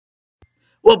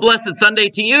Well, blessed Sunday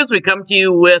to you as we come to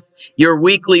you with your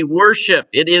weekly worship.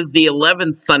 It is the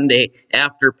 11th Sunday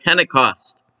after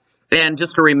Pentecost. And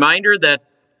just a reminder that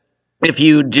if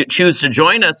you choose to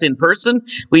join us in person,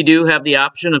 we do have the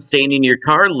option of staying in your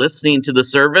car, listening to the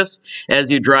service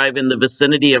as you drive in the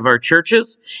vicinity of our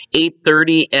churches,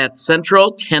 8:30 at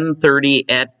Central, 10:30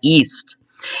 at East.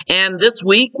 And this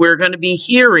week, we're going to be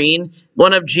hearing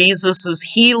one of Jesus's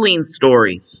healing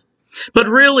stories. But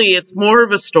really, it's more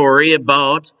of a story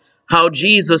about how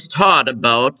Jesus taught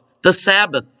about the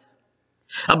Sabbath,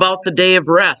 about the day of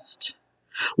rest.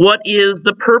 What is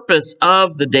the purpose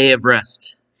of the day of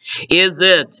rest? Is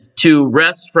it to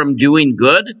rest from doing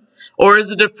good, or is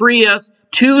it to free us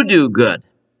to do good?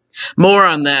 More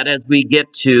on that as we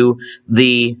get to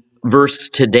the verse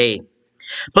today.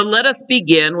 But let us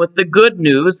begin with the good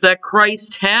news that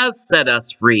Christ has set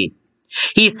us free.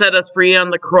 He set us free on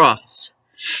the cross.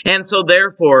 And so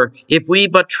therefore, if we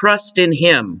but trust in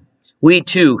him, we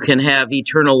too can have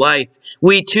eternal life.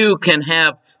 We too can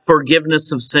have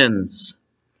forgiveness of sins.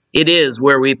 It is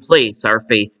where we place our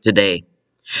faith today.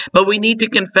 But we need to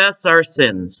confess our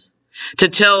sins, to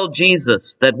tell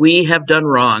Jesus that we have done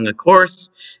wrong, of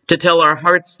course, to tell our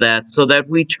hearts that, so that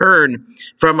we turn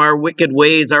from our wicked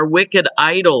ways, our wicked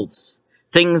idols,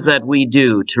 things that we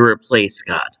do to replace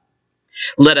God.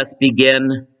 Let us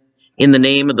begin in the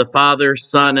name of the Father,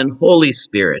 Son, and Holy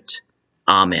Spirit.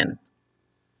 Amen.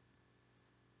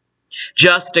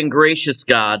 Just and gracious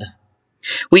God,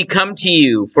 we come to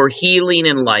you for healing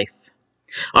and life.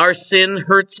 Our sin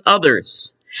hurts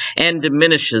others and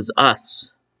diminishes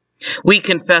us. We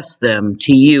confess them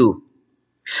to you.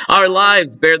 Our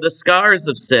lives bear the scars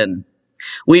of sin.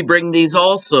 We bring these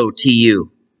also to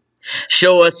you.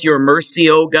 Show us your mercy,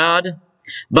 O God.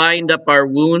 Bind up our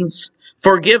wounds.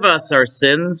 Forgive us our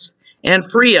sins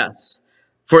and free us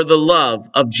for the love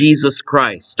of Jesus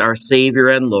Christ, our Savior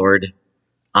and Lord.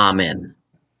 Amen.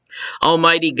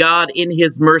 Almighty God, in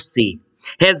his mercy,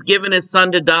 has given his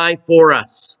Son to die for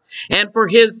us, and for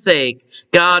his sake,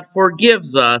 God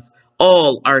forgives us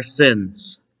all our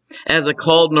sins. As a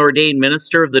called and ordained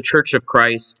minister of the Church of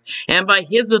Christ, and by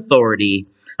his authority,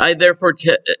 I therefore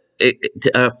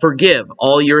forgive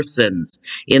all your sins.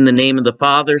 In the name of the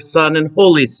Father, Son, and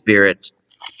Holy Spirit.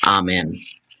 Amen.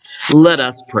 Let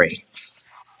us pray.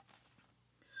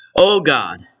 O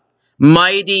God,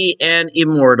 mighty and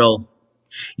immortal,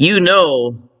 you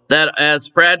know that as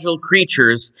fragile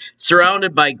creatures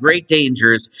surrounded by great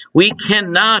dangers, we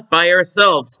cannot by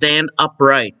ourselves stand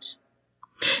upright.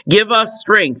 Give us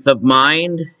strength of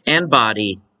mind and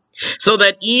body, so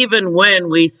that even when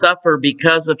we suffer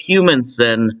because of human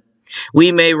sin,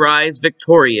 we may rise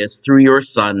victorious through your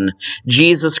Son,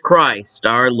 Jesus Christ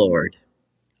our Lord.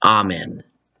 Amen.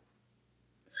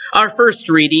 Our first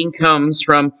reading comes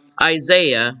from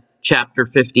Isaiah chapter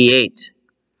 58,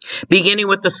 beginning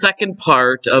with the second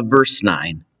part of verse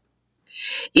 9.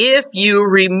 If you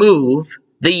remove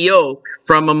the yoke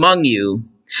from among you,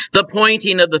 the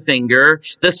pointing of the finger,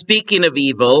 the speaking of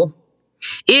evil,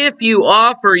 if you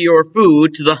offer your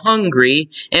food to the hungry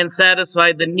and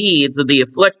satisfy the needs of the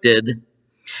afflicted,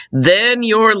 then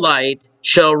your light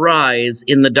shall rise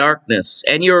in the darkness,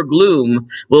 and your gloom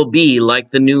will be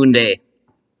like the noonday.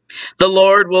 The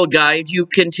Lord will guide you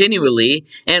continually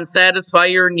and satisfy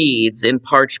your needs in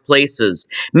parched places.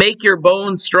 Make your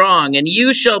bones strong, and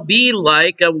you shall be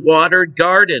like a watered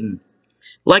garden,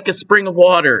 like a spring of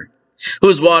water,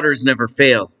 whose waters never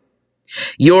fail.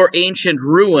 Your ancient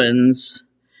ruins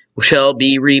shall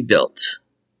be rebuilt.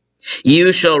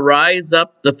 You shall rise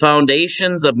up the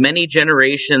foundations of many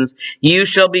generations. You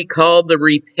shall be called the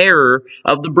repairer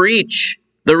of the breach,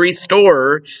 the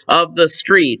restorer of the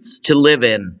streets to live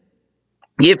in.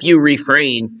 If you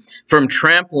refrain from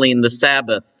trampling the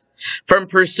Sabbath, from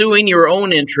pursuing your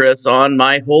own interests on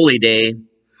my holy day,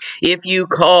 if you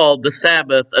call the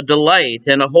Sabbath a delight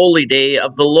and a holy day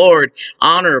of the Lord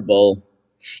honorable,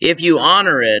 if you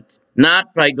honor it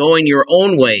not by going your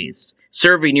own ways,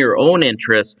 serving your own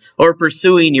interests, or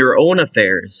pursuing your own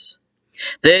affairs,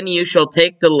 then you shall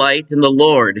take delight in the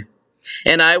Lord,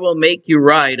 and I will make you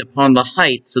ride upon the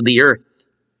heights of the earth.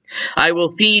 I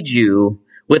will feed you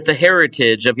with the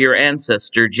heritage of your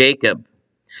ancestor Jacob,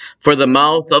 for the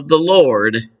mouth of the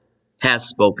Lord has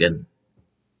spoken.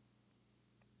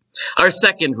 Our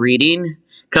second reading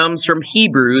comes from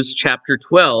Hebrews chapter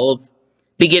 12,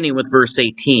 beginning with verse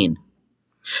 18.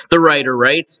 The writer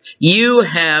writes, "You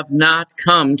have not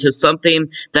come to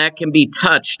something that can be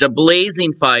touched, a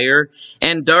blazing fire,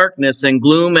 and darkness, and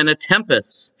gloom, and a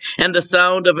tempest, and the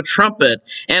sound of a trumpet,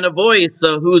 and a voice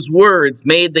whose words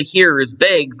made the hearers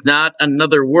beg not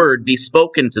another word be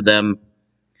spoken to them.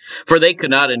 For they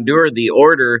could not endure the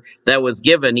order that was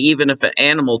given, even if an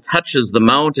animal touches the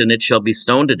mountain, it shall be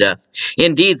stoned to death.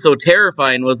 Indeed, so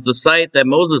terrifying was the sight that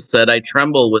Moses said, I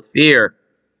tremble with fear.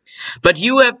 But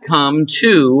you have come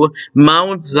to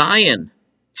Mount Zion,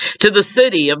 to the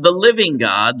city of the living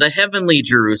God, the heavenly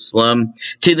Jerusalem,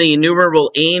 to the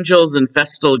innumerable angels in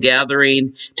festal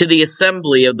gathering, to the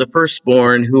assembly of the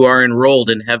firstborn who are enrolled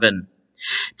in heaven,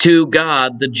 to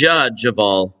God, the judge of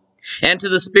all, and to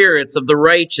the spirits of the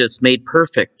righteous made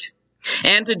perfect,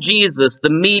 and to Jesus, the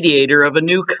mediator of a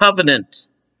new covenant,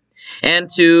 and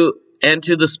to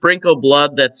the sprinkled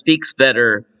blood that speaks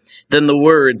better than the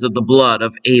words of the blood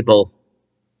of Abel.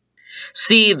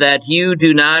 See that you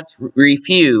do not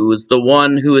refuse the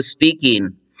one who is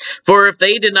speaking. For if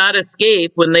they did not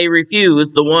escape when they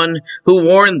refused the one who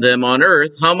warned them on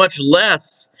earth, how much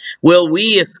less will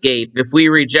we escape if we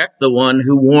reject the one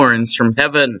who warns from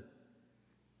heaven?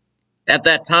 At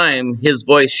that time his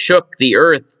voice shook the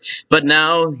earth, but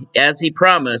now, as he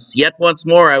promised, yet once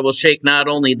more I will shake not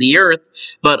only the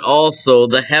earth, but also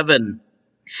the heaven.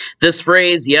 This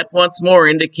phrase, yet once more,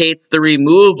 indicates the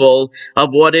removal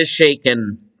of what is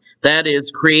shaken, that is,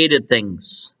 created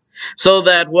things, so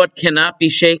that what cannot be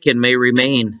shaken may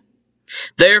remain.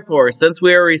 Therefore, since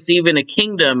we are receiving a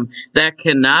kingdom that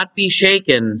cannot be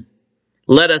shaken,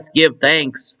 let us give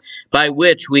thanks, by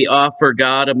which we offer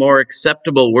God a more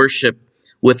acceptable worship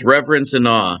with reverence and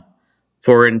awe.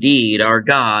 For indeed, our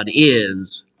God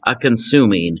is a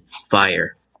consuming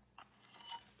fire.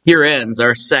 Here ends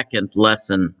our second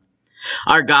lesson.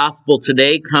 Our gospel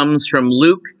today comes from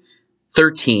Luke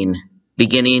 13,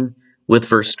 beginning with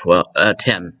verse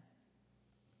 10.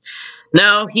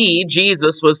 Now he,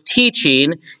 Jesus, was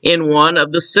teaching in one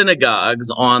of the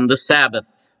synagogues on the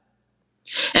Sabbath.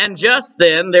 And just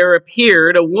then there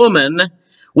appeared a woman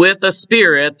with a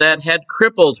spirit that had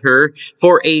crippled her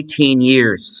for 18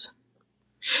 years.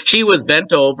 She was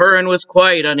bent over and was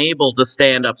quite unable to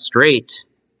stand up straight.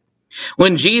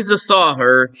 When Jesus saw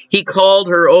her, he called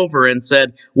her over and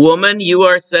said, Woman, you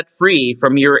are set free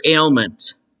from your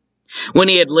ailment. When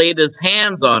he had laid his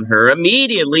hands on her,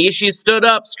 immediately she stood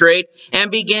up straight and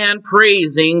began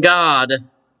praising God.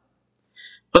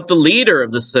 But the leader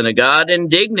of the synagogue,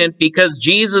 indignant because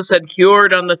Jesus had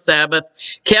cured on the Sabbath,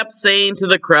 kept saying to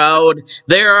the crowd,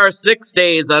 There are 6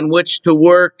 days on which to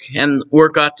work, and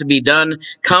work ought to be done.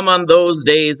 Come on those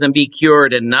days and be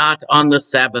cured, and not on the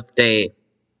Sabbath day.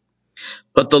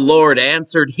 But the Lord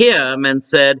answered him and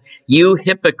said, You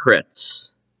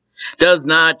hypocrites! Does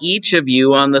not each of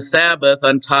you on the Sabbath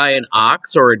untie an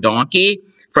ox or a donkey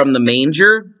from the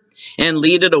manger and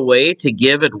lead it away to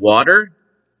give it water?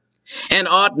 And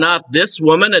ought not this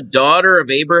woman, a daughter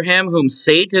of Abraham, whom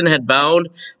Satan had bound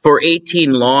for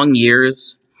 18 long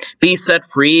years, be set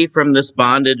free from this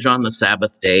bondage on the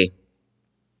Sabbath day?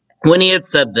 When he had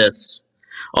said this,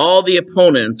 all the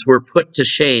opponents were put to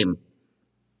shame,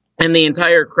 and the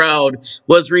entire crowd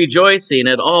was rejoicing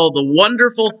at all the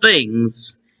wonderful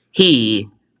things he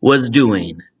was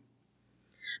doing.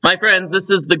 My friends, this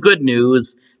is the good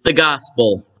news, the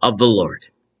gospel of the Lord.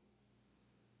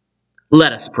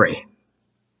 Let us pray.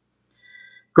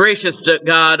 Gracious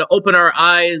God, open our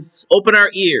eyes, open our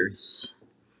ears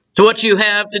to what you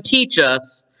have to teach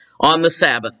us on the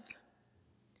Sabbath.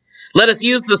 Let us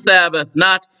use the Sabbath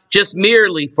not just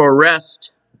merely for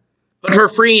rest, but for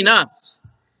freeing us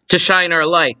to shine our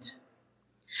light.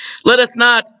 Let us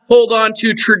not hold on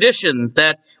to traditions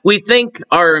that we think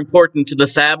are important to the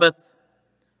Sabbath,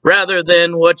 rather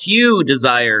than what you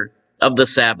desire of the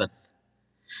Sabbath,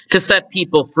 to set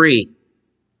people free.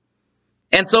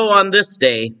 And so on this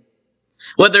day,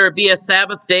 whether it be a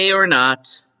Sabbath day or not,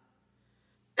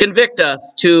 convict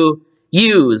us to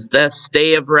use this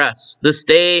day of rest, this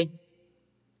day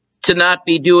to not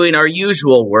be doing our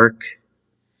usual work,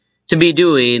 to be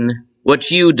doing what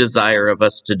you desire of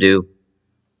us to do.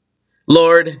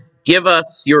 Lord, give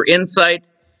us your insight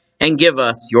and give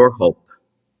us your hope.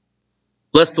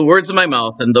 Bless the words of my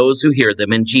mouth and those who hear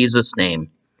them in Jesus'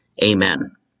 name.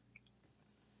 Amen.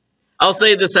 I'll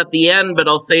say this at the end, but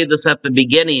I'll say this at the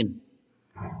beginning.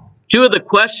 Two of the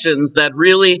questions that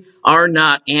really are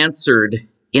not answered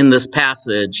in this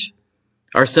passage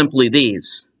are simply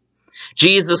these.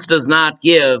 Jesus does not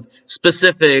give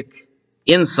specific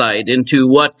insight into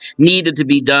what needed to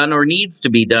be done or needs to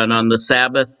be done on the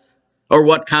Sabbath, or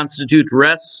what constitutes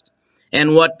rest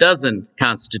and what doesn't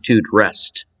constitute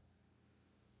rest.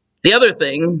 The other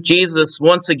thing, Jesus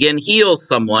once again heals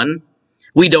someone.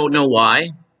 We don't know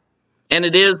why. And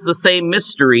it is the same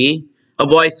mystery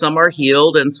of why some are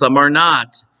healed and some are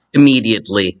not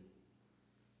immediately.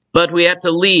 But we have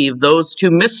to leave those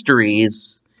two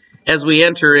mysteries as we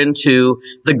enter into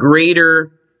the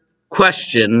greater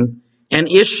question and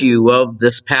issue of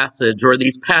this passage, or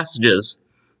these passages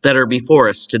that are before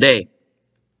us today.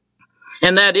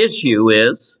 And that issue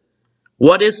is,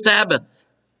 what is Sabbath?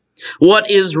 What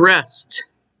is rest?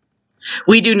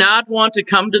 We do not want to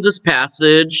come to this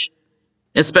passage,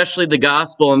 especially the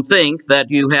gospel, and think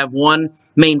that you have one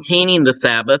maintaining the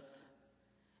Sabbath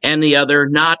and the other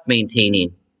not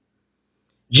maintaining.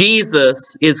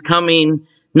 Jesus is coming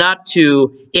not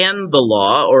to end the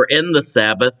law or end the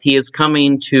Sabbath. He is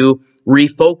coming to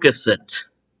refocus it.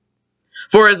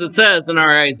 For as it says in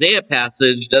our Isaiah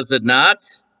passage, does it not?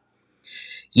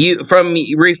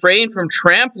 Refrain from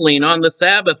trampling on the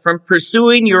Sabbath, from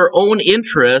pursuing your own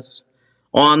interests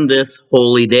on this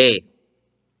holy day.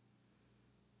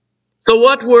 So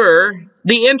what were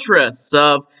the interests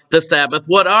of the Sabbath?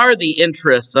 What are the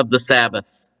interests of the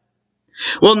Sabbath?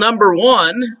 Well, number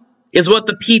one is what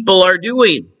the people are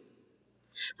doing.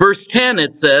 Verse 10,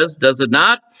 it says, does it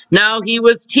not? Now he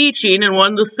was teaching in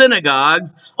one of the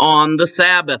synagogues on the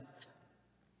Sabbath.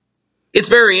 It's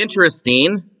very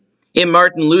interesting in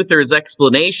Martin Luther's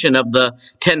explanation of the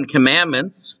Ten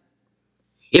Commandments.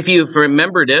 If you've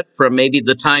remembered it from maybe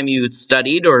the time you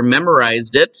studied or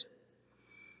memorized it,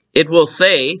 it will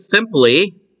say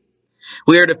simply,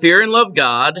 we are to fear and love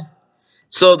God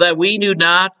so that we do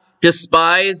not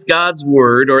despise God's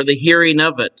word or the hearing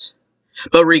of it,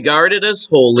 but regard it as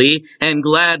holy and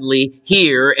gladly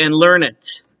hear and learn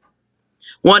it.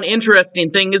 One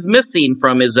interesting thing is missing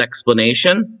from his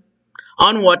explanation.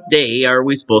 On what day are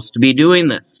we supposed to be doing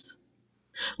this?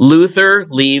 Luther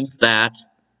leaves that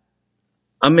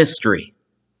a mystery.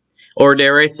 Or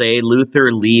dare I say,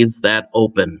 Luther leaves that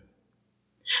open.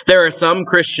 There are some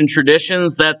Christian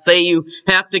traditions that say you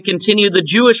have to continue the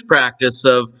Jewish practice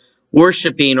of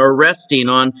worshiping or resting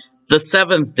on the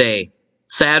seventh day,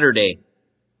 Saturday.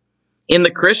 In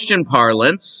the Christian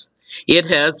parlance, it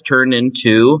has turned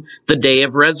into the day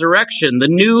of resurrection, the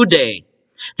new day,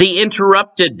 the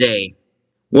interrupted day.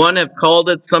 One have called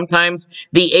it sometimes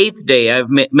the eighth day. I've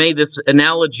made this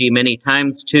analogy many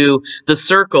times to the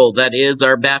circle that is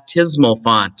our baptismal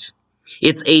font.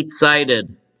 It's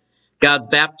eight-sided. God's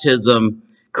baptism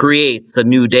creates a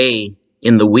new day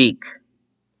in the week.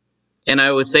 And I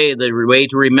always say the way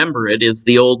to remember it is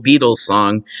the old Beatles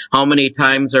song, how many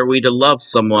times are we to love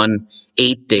someone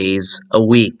 8 days a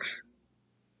week?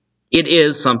 It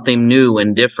is something new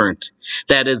and different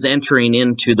that is entering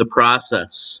into the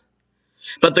process.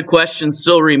 But the question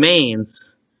still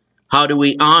remains, how do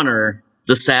we honor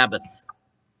the Sabbath?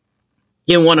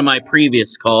 In one of my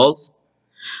previous calls,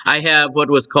 I have what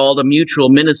was called a mutual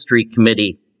ministry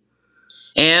committee.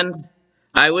 And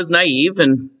I was naive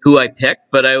in who I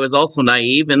picked, but I was also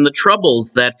naive in the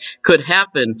troubles that could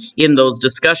happen in those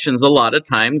discussions. A lot of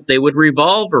times they would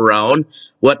revolve around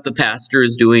what the pastor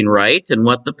is doing right and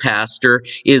what the pastor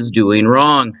is doing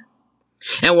wrong.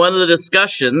 And one of the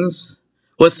discussions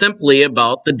was simply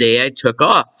about the day I took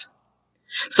off.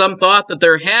 Some thought that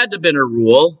there had to have been a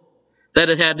rule that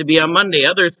it had to be on Monday.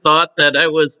 Others thought that I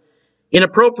was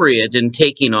inappropriate in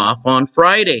taking off on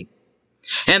Friday.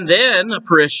 And then a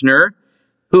parishioner,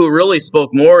 who really spoke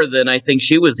more than I think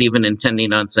she was even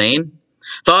intending on saying,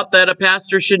 thought that a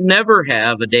pastor should never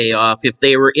have a day off if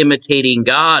they were imitating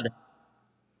God.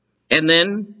 And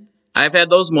then I've had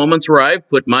those moments where I've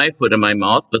put my foot in my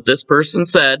mouth, but this person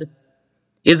said,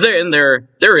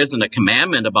 there isn't a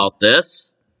commandment about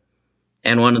this.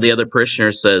 And one of the other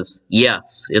parishioners says,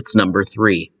 yes, it's number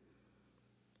 3.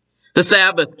 The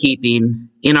Sabbath keeping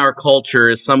in our culture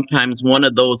is sometimes one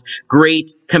of those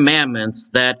great commandments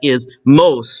that is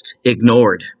most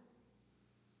ignored.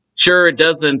 Sure, it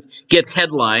doesn't get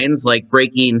headlines like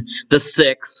breaking the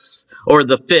 6th or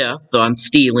the 5th on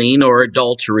stealing or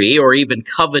adultery or even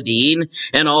coveting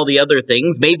and all the other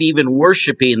things, maybe even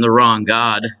worshiping the wrong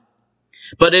God.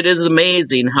 But it is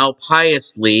amazing how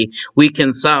piously we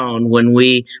can sound when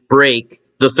we break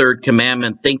the 3rd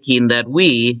commandment, thinking that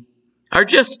we are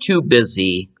just too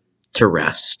busy to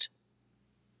rest.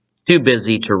 Too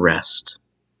busy to rest.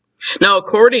 Now,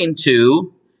 according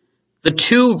to the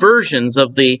 2 versions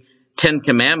of the 10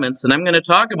 Commandments, and I'm going to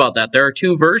talk about that. There are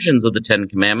 2 versions of the 10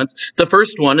 Commandments. The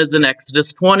first one is in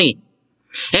Exodus 20.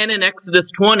 And in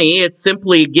Exodus 20, it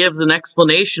simply gives an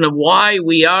explanation of why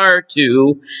we are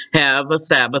to have a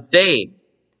Sabbath day.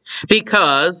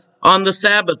 Because on the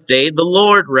Sabbath day, the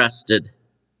Lord rested.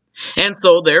 And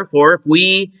so, therefore, if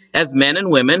we as men and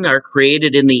women are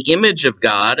created in the image of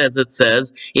God, as it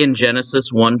says in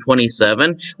Genesis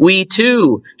 1:27, we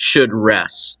too should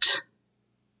rest.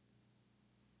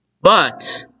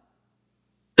 But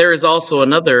there is also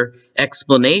another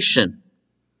explanation.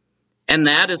 And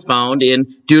that is found in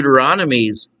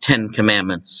Deuteronomy's 10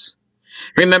 Commandments.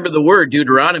 Remember, the word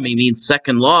Deuteronomy means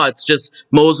second law. It's just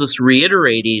Moses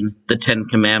reiterating the 10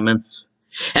 Commandments.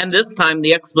 And this time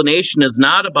the explanation is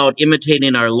not about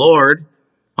imitating our Lord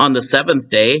on the seventh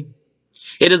day.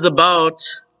 It is about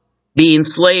being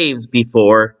slaves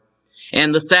before,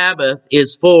 and the Sabbath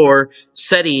is for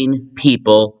setting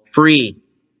people free.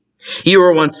 You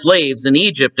were once slaves in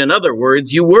Egypt. In other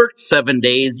words, you worked 7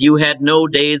 days. You had no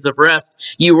days of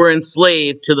rest. You were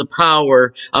enslaved to the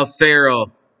power of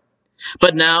Pharaoh.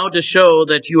 But now, to show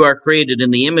that you are created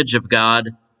in the image of God,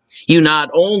 you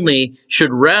not only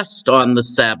should rest on the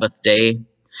Sabbath day,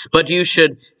 but you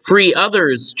should free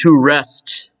others to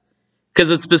rest. Because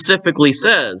it specifically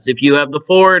says, if you have the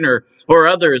foreigner or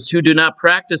others who do not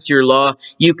practice your law,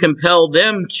 you compel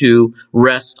them to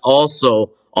rest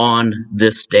also on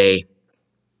this day.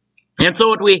 And so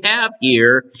what we have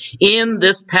here in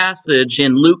this passage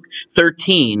in Luke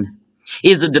 13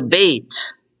 is a debate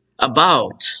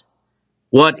about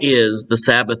what is the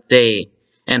Sabbath day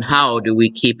and how do we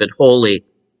keep it holy.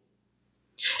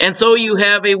 And so you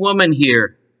have a woman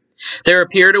here. There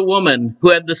appeared a woman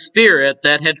who had the spirit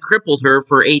that had crippled her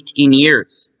for 18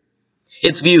 years.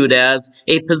 It's viewed as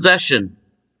a possession.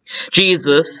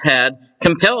 Jesus had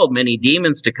compelled many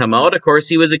demons to come out. Of course,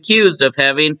 he was accused of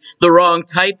having the wrong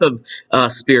type of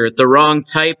spirit, the wrong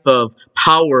type of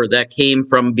power that came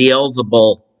from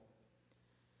Beelzebul.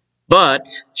 But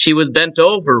she was bent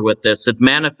over with this. It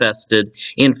manifested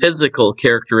in physical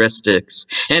characteristics.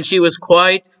 And she was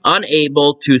quite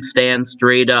unable to stand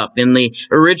straight up. In the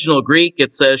original Greek,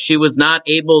 it says she was not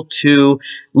able to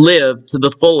live to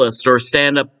the fullest or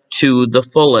stand up to the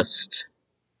fullest.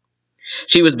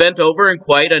 She was bent over and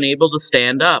quite unable to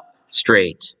stand up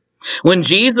straight. When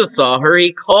Jesus saw her,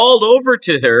 he called over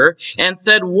to her and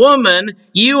said, "Woman,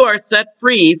 you are set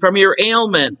free from your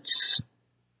ailment."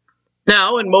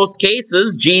 Now, in most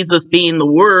cases, Jesus being the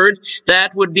Word,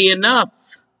 that would be enough.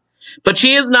 But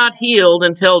she is not healed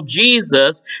until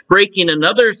Jesus, breaking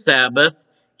another Sabbath,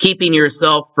 keeping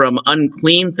yourself from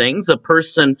unclean things, a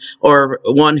person or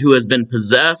one who has been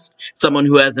possessed, someone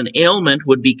who has an ailment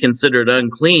would be considered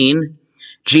unclean.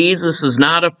 Jesus is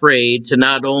not afraid to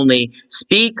not only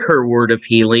speak her word of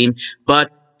healing, but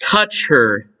touch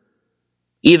her,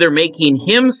 either making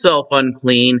himself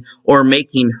unclean or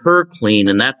making her clean.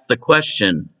 And that's the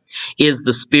question. Is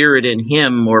the Spirit in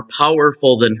him more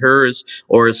powerful than hers,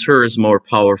 or is hers more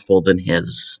powerful than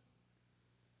his?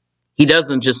 He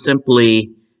doesn't just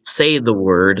simply say the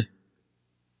word.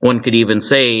 One could even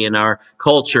say in our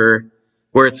culture,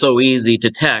 where it's so easy to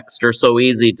text or so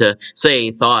easy to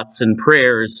say thoughts and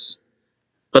prayers.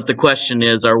 But the question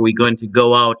is, are we going to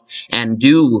go out and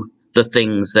do the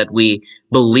things that we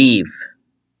believe?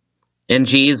 And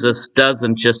Jesus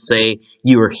doesn't just say,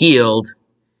 "You are healed."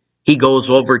 He goes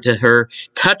over to her,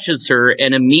 touches her,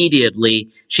 and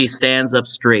immediately she stands up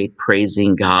straight,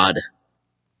 praising God.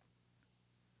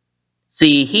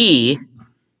 See, he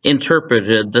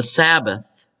interpreted the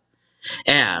Sabbath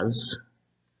as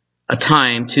a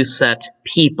time to set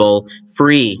people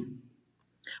free.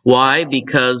 Why?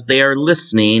 Because they are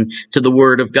listening to the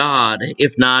Word of God,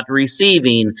 if not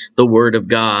receiving the Word of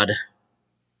God.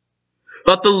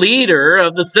 But the leader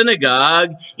of the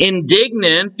synagogue,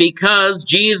 indignant because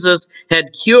Jesus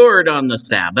had cured on the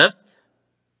Sabbath.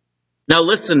 Now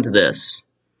listen to this.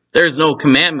 There's no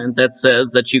commandment that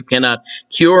says that you cannot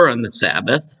cure on the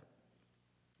Sabbath.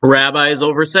 Rabbis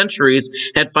over centuries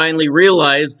had finally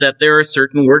realized that there are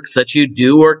certain works that you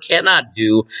do or cannot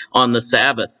do on the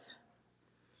Sabbath.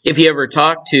 If you ever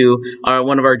talk to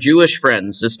one of our Jewish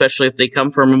friends, especially if they come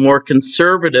from a more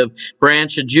conservative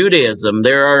branch of Judaism,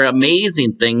 there are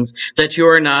amazing things that you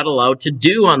are not allowed to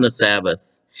do on the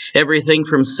Sabbath. Everything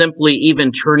from simply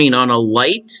even turning on a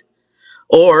light,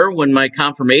 or when my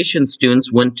confirmation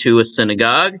students went to a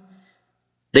synagogue,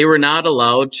 they were not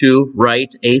allowed to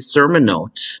write a sermon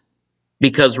note,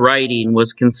 because writing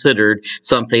was considered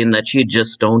something that you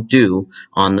just don't do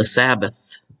on the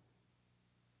Sabbath.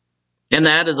 And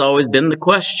that has always been the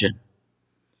question.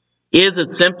 Is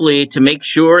it simply to make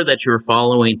sure that you're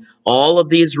following all of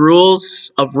these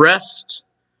rules of rest?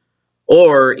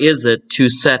 Or is it to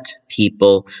set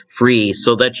people free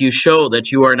so that you show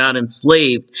that you are not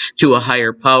enslaved to a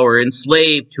higher power,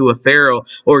 enslaved to a Pharaoh,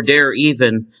 or dare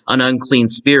even an unclean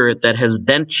spirit that has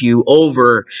bent you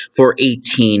over for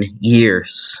 18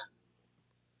 years?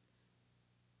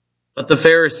 But the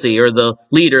Pharisee, or the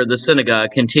leader of the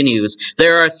synagogue, continues,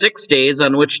 "There are 6 days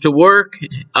on which to work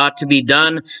ought to be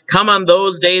done. Come on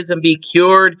those days and be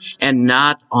cured, and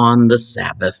not on the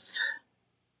Sabbath."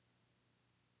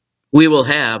 We will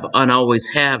have, and always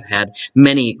have had,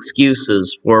 many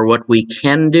excuses for what we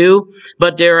can do,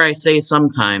 but dare I say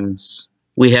sometimes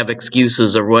we have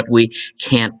excuses of what we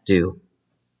can't do.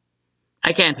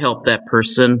 I can't help that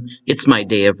person. It's my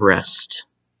day of rest.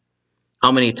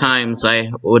 How many times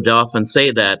I would often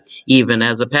say that, even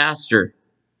as a pastor.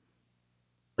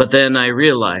 But then I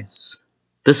realize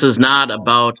this is not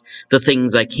about the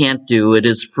things I can't do. It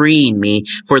is freeing me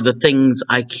for the things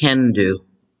I can do.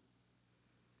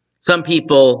 Some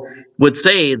people would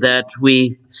say that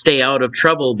we stay out of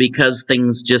trouble because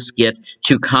things just get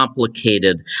too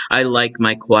complicated. I like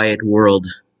my quiet world.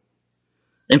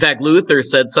 In fact, Luther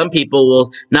said some people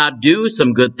will not do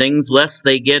some good things lest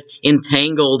they get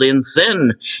entangled in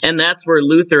sin. And that's where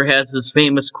Luther has his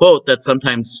famous quote that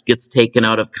sometimes gets taken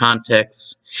out of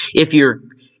context. If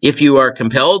you are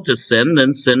compelled to sin,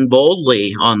 then sin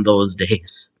boldly on those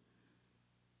days.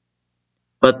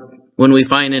 But when we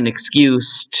find an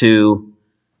excuse to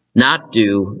not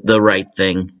do the right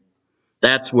thing,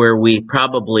 that's where we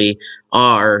probably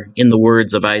are, in the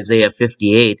words of Isaiah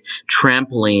 58,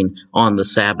 trampling on the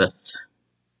Sabbath.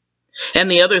 And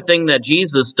the other thing that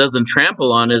Jesus doesn't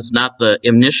trample on is not the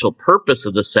initial purpose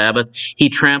of the Sabbath. He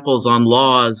tramples on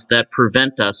laws that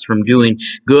prevent us from doing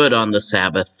good on the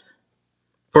Sabbath.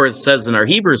 For it says in our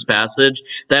Hebrews passage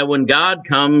that when God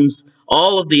comes,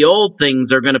 all of the old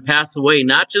things are going to pass away,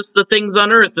 not just the things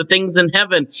on earth, the things in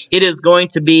heaven. It is going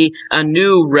to be a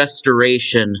new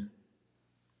restoration.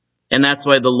 And that's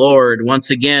why the Lord, once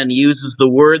again, uses the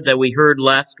word that we heard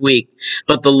last week.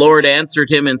 But the Lord answered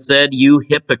him and said, "You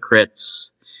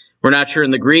hypocrites." We're not sure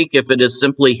in the Greek if it is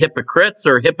simply hypocrites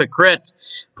or hypocrite,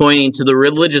 pointing to the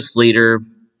religious leader.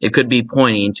 It could be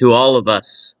pointing to all of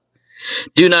us.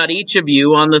 "Do not each of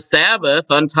you on the Sabbath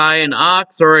untie an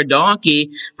ox or a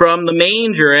donkey from the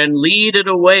manger and lead it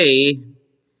away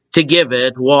to give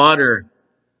it water."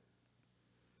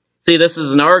 See, this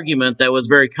is an argument that was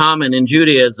very common in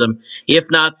Judaism.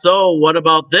 If not so, what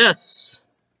about this?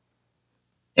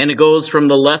 And it goes from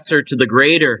the lesser to the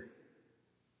greater.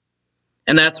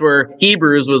 And that's where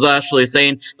Hebrews was actually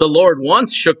saying, the Lord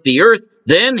once shook the earth,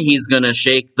 then he's going to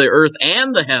shake the earth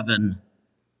and the heaven.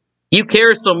 You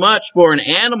care so much for an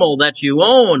animal that you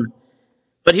own,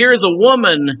 but here's a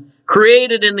woman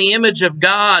created in the image of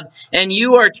God, and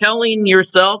you are telling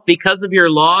yourself because of your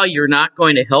law you're not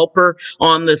going to help her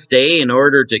on this day in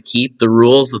order to keep the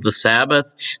rules of the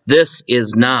Sabbath. This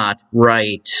is not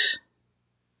right.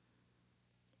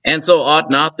 And so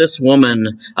ought not this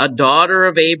woman, a daughter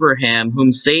of Abraham,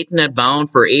 whom Satan had bound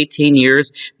for 18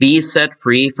 years, be set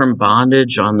free from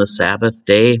bondage on the Sabbath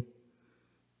day?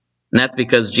 And that's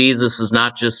because Jesus is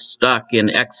not just stuck in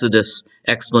Exodus'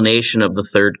 explanation of the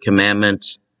third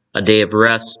commandment, a day of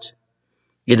rest.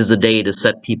 It is a day to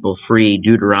set people free,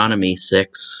 Deuteronomy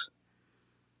 6.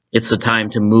 It's a time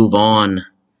to move on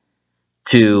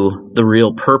to the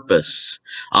real purpose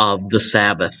of the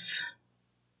Sabbath.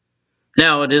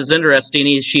 Now, it is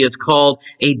interesting, she is called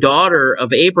a daughter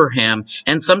of Abraham,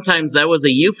 and sometimes that was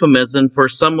a euphemism for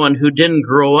someone who didn't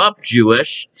grow up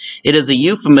Jewish. It is a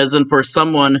euphemism for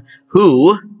someone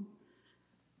who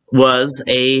was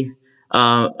a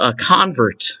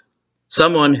convert,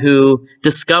 someone who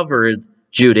discovered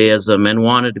Judaism and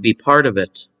wanted to be part of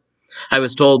it. I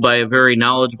was told by a very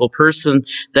knowledgeable person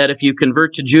that if you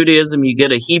convert to Judaism, you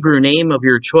get a Hebrew name of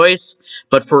your choice,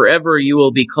 but forever you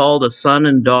will be called a son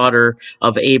and daughter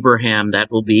of Abraham.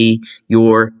 That will be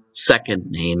your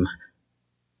second name.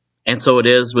 And so it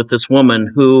is with this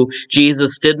woman who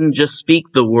Jesus didn't just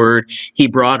speak the word, he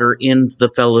brought her into the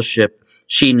fellowship.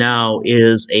 She now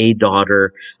is a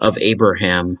daughter of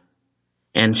Abraham,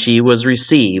 and she was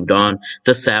received on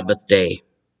the Sabbath day.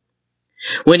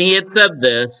 When he had said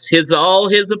this, all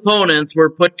his opponents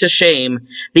were put to shame.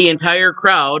 The entire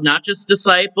crowd, not just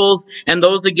disciples and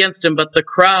those against him, but the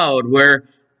crowd, where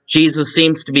Jesus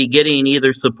seems to be getting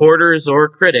either supporters or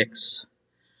critics,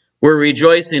 were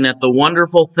rejoicing at the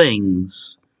wonderful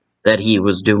things that he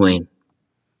was doing.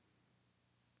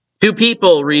 Do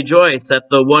people rejoice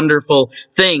at the wonderful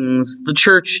things the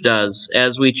church does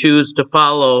as we choose to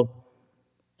follow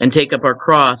and take up our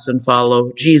cross and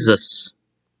follow Jesus?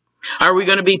 Are we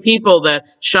going to be people that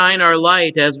shine our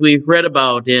light as we read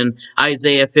about in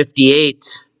Isaiah 58?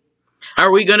 Are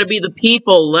we going to be the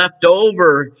people left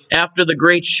over after the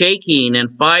great shaking and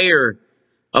fire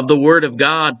of the Word of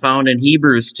God found in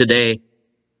Hebrews today?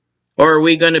 Or are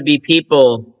we going to be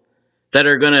people that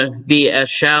are going to be as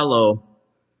shallow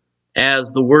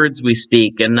as the words we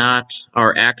speak and not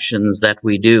our actions that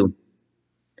we do?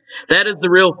 That is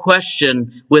the real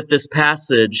question with this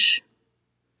passage.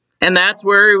 And that's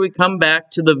where we come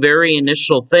back to the very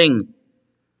initial thing.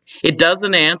 It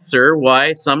doesn't answer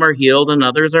why some are healed and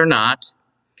others are not.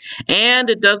 And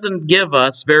it doesn't give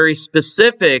us very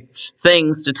specific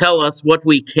things to tell us what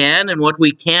we can and what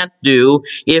we can't do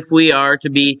if we are to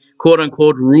be,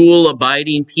 quote-unquote,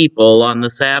 rule-abiding people on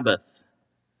the Sabbath.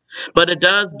 But it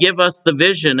does give us the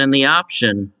vision and the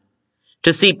option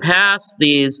to see past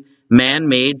these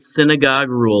man-made synagogue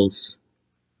rules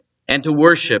and to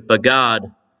worship a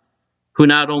God who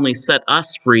not only set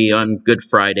us free on Good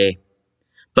Friday,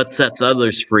 but sets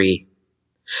others free.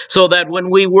 So that when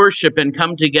we worship and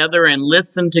come together and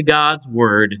listen to God's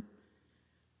word,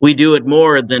 we do it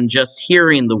more than just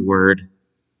hearing the word,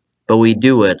 but we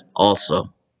do it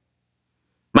also.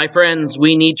 My friends,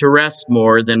 we need to rest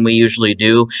more than we usually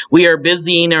do. We are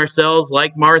busying ourselves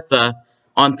like Martha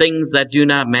on things that do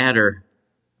not matter.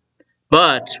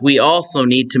 But we also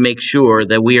need to make sure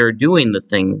that we are doing the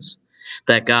things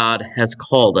that God has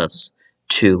called us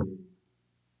to.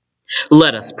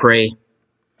 Let us pray.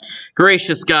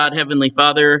 Gracious God, Heavenly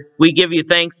Father, we give you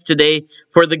thanks today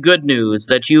for the good news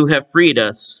that you have freed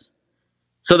us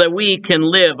so that we can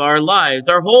live our lives,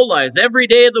 our whole lives, every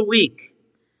day of the week,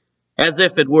 as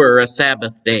if it were a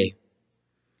Sabbath day.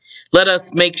 Let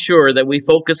us make sure that we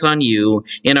focus on you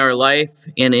in our life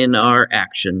and in our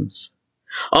actions.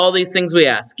 All these things we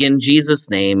ask in Jesus'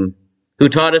 name, who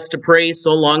taught us to pray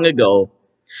so long ago.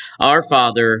 Our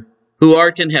Father, who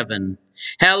art in heaven,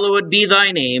 hallowed be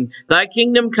thy name. Thy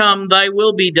kingdom come, thy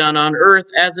will be done on earth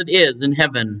as it is in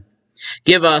heaven.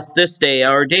 Give us this day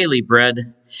our daily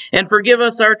bread, and forgive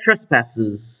us our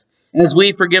trespasses, as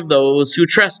we forgive those who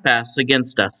trespass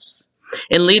against us.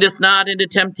 And lead us not into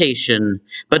temptation,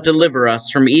 but deliver us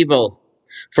from evil.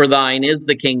 For thine is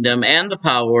the kingdom, and the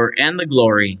power, and the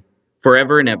glory,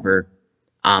 forever and ever.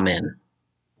 Amen.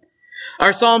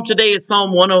 Our psalm today is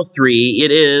Psalm 103.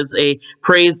 It is a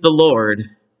praise the Lord.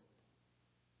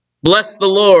 Bless the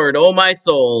Lord, O my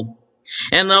soul,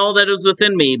 and all that is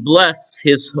within me, bless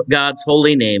God's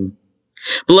holy name.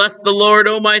 Bless the Lord,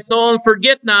 O my soul, and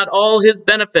forget not all his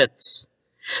benefits,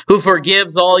 who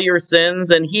forgives all your sins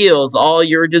and heals all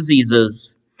your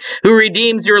diseases, who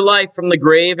redeems your life from the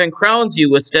grave and crowns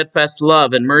you with steadfast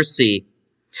love and mercy,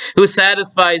 who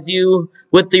satisfies you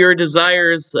with your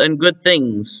desires and good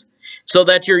things, so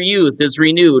that your youth is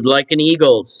renewed like an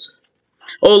eagle's.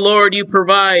 O Lord, you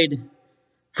provide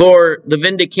for the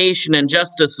vindication and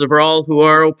justice of all who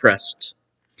are oppressed.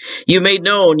 You made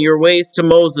known your ways to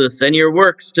Moses and your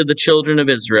works to the children of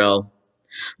Israel.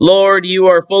 Lord, you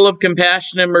are full of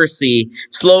compassion and mercy,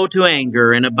 slow to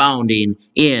anger and abounding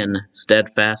in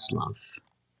steadfast love.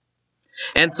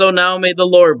 And so now may the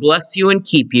Lord bless you and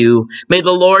keep you. May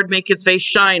the Lord make his face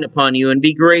shine upon you and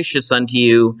be gracious unto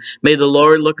you. May the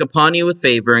Lord look upon you with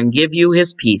favor and give you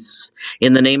his peace.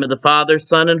 In the name of the Father,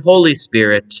 Son, and Holy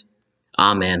Spirit.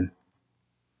 Amen.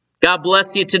 God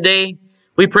bless you today.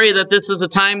 We pray that this is a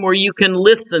time where you can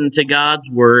listen to God's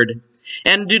word.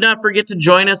 And do not forget to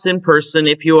join us in person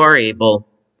if you are able.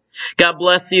 God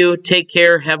bless you. Take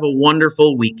care. Have a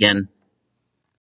wonderful weekend.